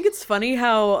think it's funny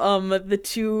how the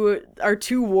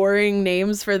two warring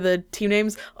names for the team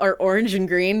names are orange and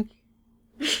green.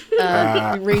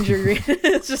 Ranger green.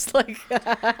 It's just like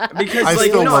because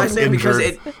I say because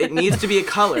it needs to be a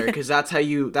color because that's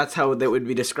how that would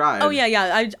be described. Oh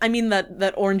yeah. I mean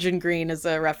that orange and green is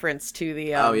a reference to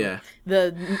the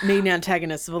the main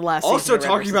antagonist of the last season. Also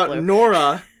talking about Blue.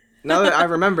 Nora. Now that I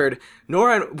remembered,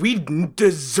 we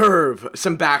deserve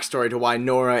some backstory to why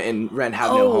Nora and Ren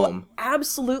have no home.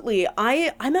 Absolutely.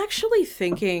 I'm actually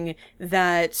thinking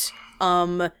that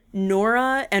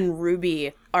Nora and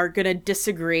Ruby are gonna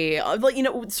disagree. You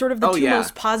know, sort of the two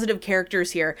most positive characters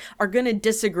here are gonna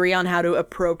disagree on how to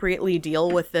appropriately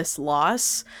deal with this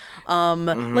loss.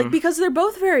 Like, because they're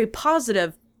both very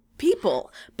positive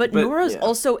people, but Nora's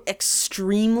also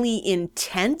extremely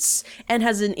intense and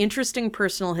has an interesting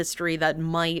personal history that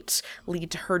might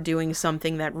lead to her doing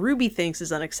something that Ruby thinks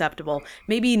is unacceptable.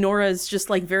 Maybe Nora's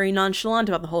just like very nonchalant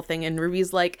about the whole thing and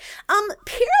Ruby's like,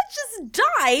 Pyrrha just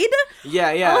died.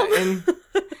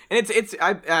 And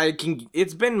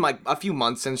it's been like a few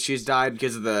months since she's died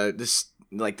because of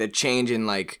the change in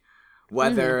like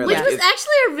weather, which was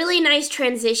actually a really nice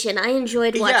transition. I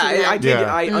enjoyed watching that. I did.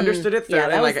 Yeah. I understood it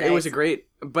thoroughly. That was nice. It was a great.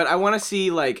 But I want to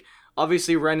see like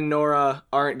obviously Ren and Nora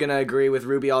aren't gonna agree with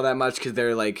Ruby all that much because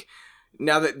they're like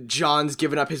now that John's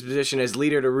given up his position as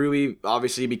leader to Ruby,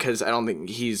 obviously because I don't think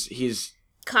he's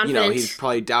confident. You know, he's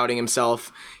probably doubting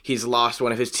himself. He's lost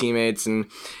one of his teammates,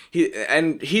 and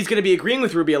he's gonna be agreeing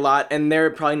with Ruby a lot, and they're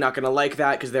probably not gonna like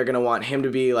that because they're gonna want him to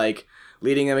be like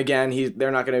leading them again. They're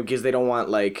not gonna because they don't want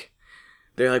like.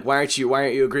 They're like, why aren't you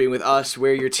agreeing with us?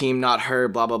 We're your team, not her,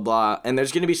 blah, blah, blah. And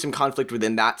there's going to be some conflict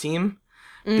within that team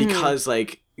because,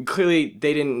 like, clearly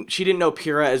she didn't know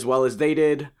Pyrrha as well as they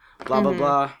did, blah, blah,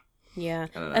 blah. Yeah.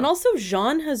 And also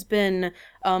Jean has been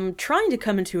trying to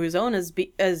come into his own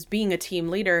as being a team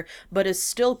leader, but is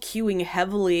still queuing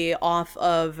heavily off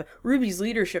of Ruby's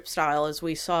leadership style, as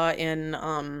we saw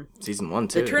in Season 1,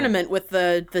 too. The tournament with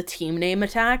the team name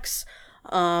attacks.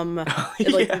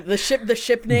 Like the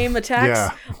ship name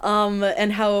attacks,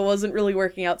 and how it wasn't really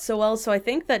working out so well. So I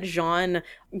think that Jean,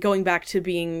 going back to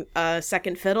being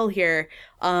second fiddle here,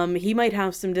 he might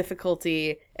have some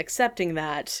difficulty accepting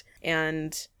that,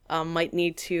 and might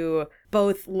need to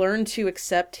both learn to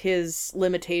accept his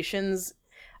limitations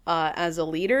as a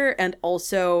leader and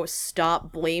also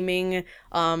stop blaming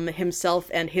himself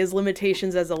and his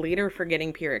limitations as a leader for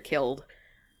getting Pyrrha killed.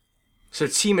 So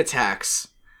team attacks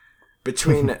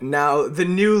between now the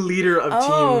new leader of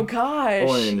Team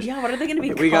Orange. Yeah, what are they going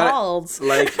to be called?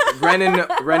 Like Ren and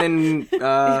Ren and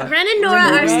Nora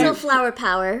are still flower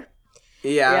power.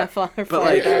 Yeah, flower power.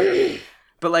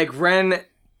 But like Ren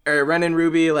and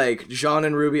Ruby, like Jean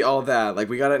and Ruby, all that. Like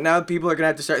we got it now. People are gonna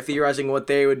have to start theorizing what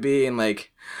they would be, and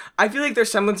like I feel like their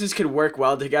semblances could work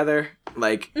well together.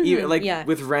 Like even like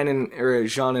with Ren or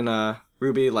Jean and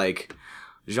Ruby, like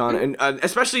Jean and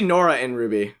especially Nora and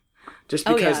Ruby. Just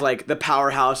because, like, the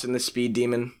powerhouse and the speed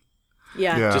demon.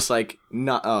 Yeah. Just, like,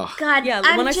 not... Oh. God, yeah,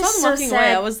 I'm when I just saw them walking so away,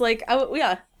 sad.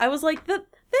 I was like,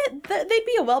 they'd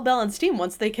be a well-balanced team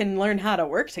once they can learn how to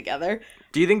work together.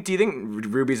 Do you think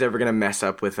Ruby's ever gonna mess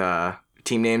up with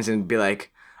team names and be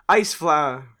like, Ice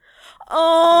Flower?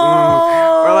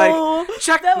 Oh! Or, like,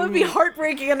 check... That would be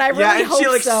heartbreaking, and I really hope so. Yeah, and she,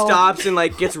 like, stops and,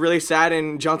 like, gets really sad,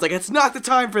 and John's like, it's not the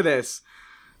time for this.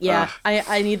 Yeah,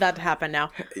 I need that to happen now.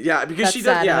 Yeah, because That's she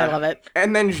does. sad, Yeah, and I love it.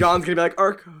 And then Jean's gonna be like,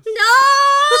 Arcos. No!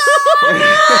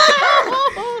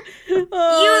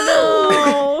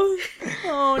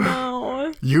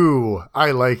 Oh no!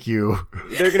 I like you.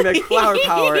 They're gonna be like flower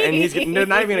power, and they're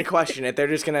not even gonna question it. They're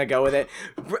just gonna go with it.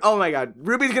 Oh my god,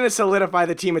 Ruby's gonna solidify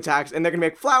the team attacks, and they're gonna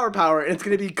make flower power, and it's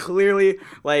gonna be clearly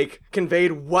like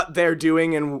conveyed what they're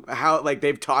doing and how like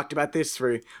they've talked about this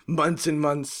for months and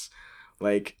months.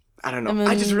 Like. I don't know.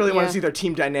 I just really want to see their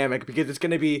team dynamic because it's going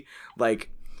to be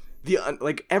like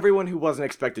everyone who wasn't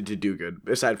expected to do good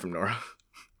aside from Nora.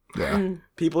 Yeah.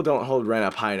 People don't hold Ren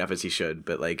up high enough as he should,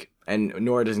 but and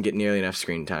Nora doesn't get nearly enough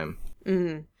screen time.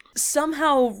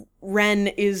 Somehow Ren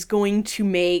is going to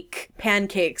make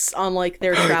pancakes on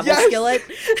their travel skillet.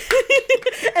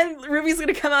 And Ruby's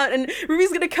gonna come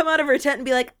out of her tent and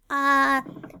be like,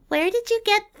 where did you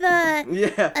get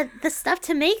the stuff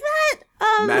to make that?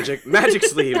 Magic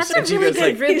sleeves. That's a really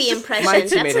good Ruby impression. My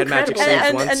teammate had magic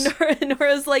sleeves once. And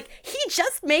Nora's like, he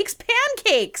just makes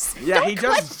pancakes. Yeah, Don't he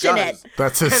just question does. it.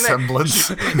 That's his semblance.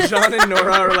 John and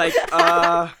Nora are like,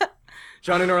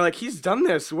 he's done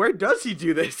this. Where does he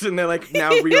do this? And they're now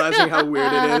realizing how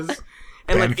weird it is.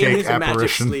 And Pancake in his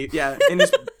apparition. magic sleeve, in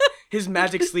his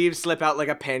magic sleeve slip out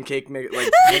a pancake pancake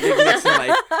mix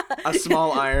in a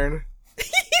small iron.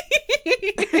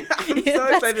 I'm so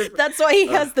excited. That's why he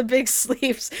has the big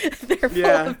sleeves. They're full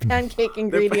of pancake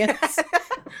ingredients.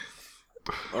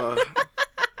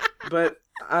 But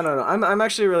I don't know. I'm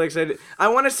actually really excited. I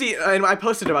want to see. And I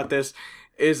posted about this.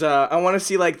 I want to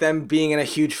see them being in a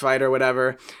huge fight or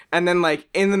whatever, and then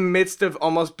in the midst of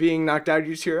almost being knocked out,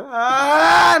 you just hear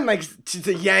and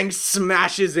the Yang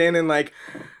smashes in and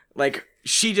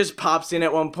she just pops in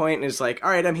at one point and is all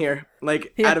right, I'm here,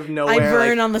 out of nowhere. I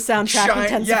burn on the soundtrack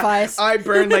intensifies. I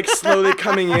burn slowly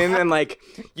coming in, and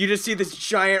you just see this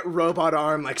giant robot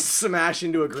arm smash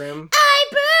into a Grim.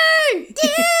 I burn.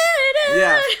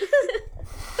 Yeah.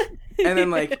 And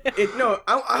then I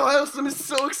also am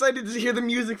so excited to hear the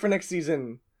music for next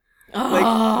season.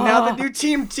 Now the new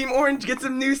Team Orange gets a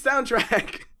new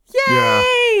soundtrack.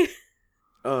 Yay!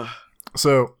 Yeah.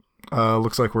 So,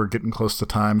 looks like we're getting close to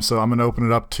time. So I'm gonna open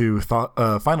it up to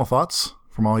final thoughts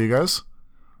from all you guys.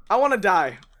 I want to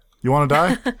die. You want to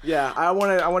die? Yeah, I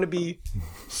want to be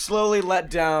slowly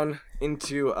let down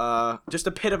into just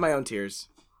a pit of my own tears.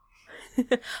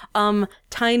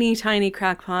 Tiny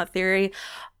crackpot theory.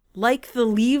 Like the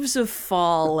leaves of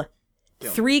fall,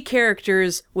 3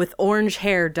 characters with orange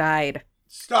hair died.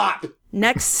 Stop!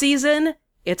 Next season,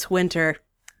 it's winter.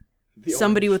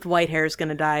 Somebody with white hair is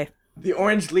gonna die. The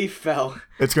orange leaf fell.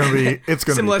 It's gonna be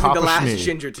Symbolizing Papa the last Schnee.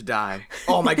 ginger to die.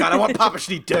 Oh my god, I want Papa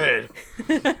Schnee dead.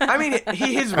 I mean,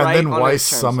 he is And right. then on Weiss those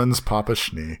terms. summons Papa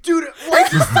Schnee. Dude,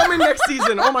 Weiss is summoned next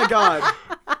season. Oh my god.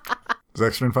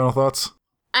 Zextrin, final thoughts?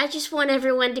 I just want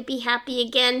everyone to be happy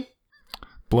again.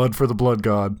 Blood for the blood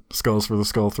god, skulls for the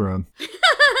skull throne.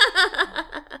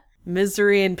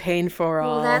 Misery and pain for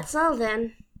all. Well, that's all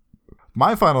then.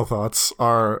 My final thoughts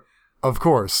are, of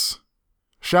course,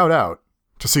 shout out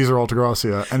to Cesar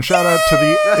Altagracia and shout out to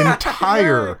the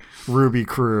entire Ruby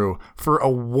crew for a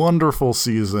wonderful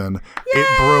season. Yay! It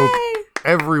broke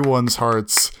everyone's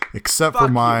hearts except for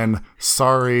mine.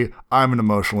 Sorry, I'm an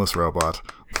emotionless robot.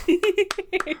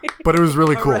 But it was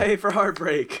really cool. Hooray for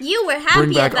heartbreak. You were happy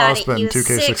Bring back about Ospen, it, you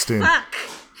 2K16. sick fuck.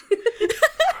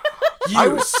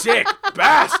 You sick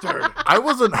bastard. I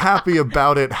wasn't happy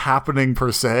about it happening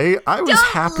per se. I was Don't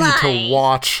happy lie. to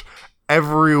watch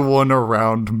everyone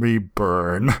around me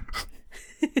burn.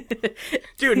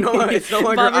 Dude, no, it's no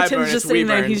longer I burn, Boberton's it's just we sitting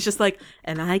there burn. and he's just like,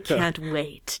 and I can't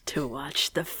wait to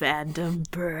watch the fandom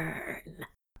burn.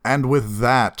 And with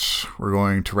that, we're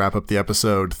going to wrap up the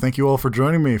episode. Thank you all for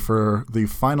joining me for the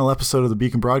final episode of the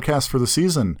Beacon broadcast for the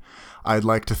season. I'd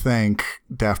like to thank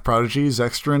Daft Prodigy,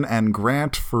 Zextrin, and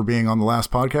Grant for being on the last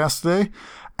podcast today.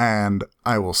 And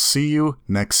I will see you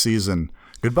next season.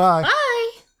 Goodbye.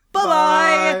 Bye.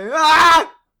 Bye-bye!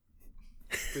 Ah!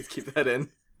 Please keep that in.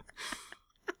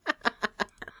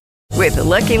 With the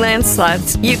Lucky Land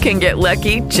Slots, you can get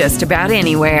lucky just about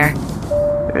anywhere.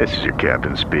 This is your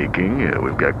captain speaking.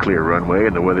 We've got clear runway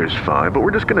and the weather's fine, but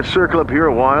we're just going to circle up here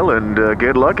a while and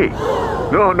get lucky.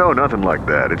 No, nothing like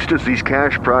that. It's just these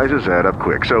cash prizes add up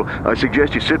quick. So I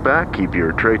suggest you sit back, keep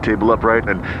your tray table upright,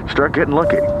 and start getting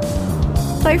lucky.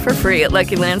 Play for free at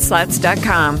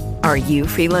LuckyLandSlots.com. Are you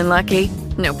feeling lucky?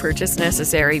 No purchase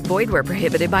necessary. Void where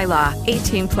prohibited by law.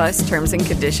 18+ terms and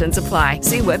conditions apply.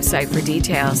 See website for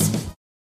details.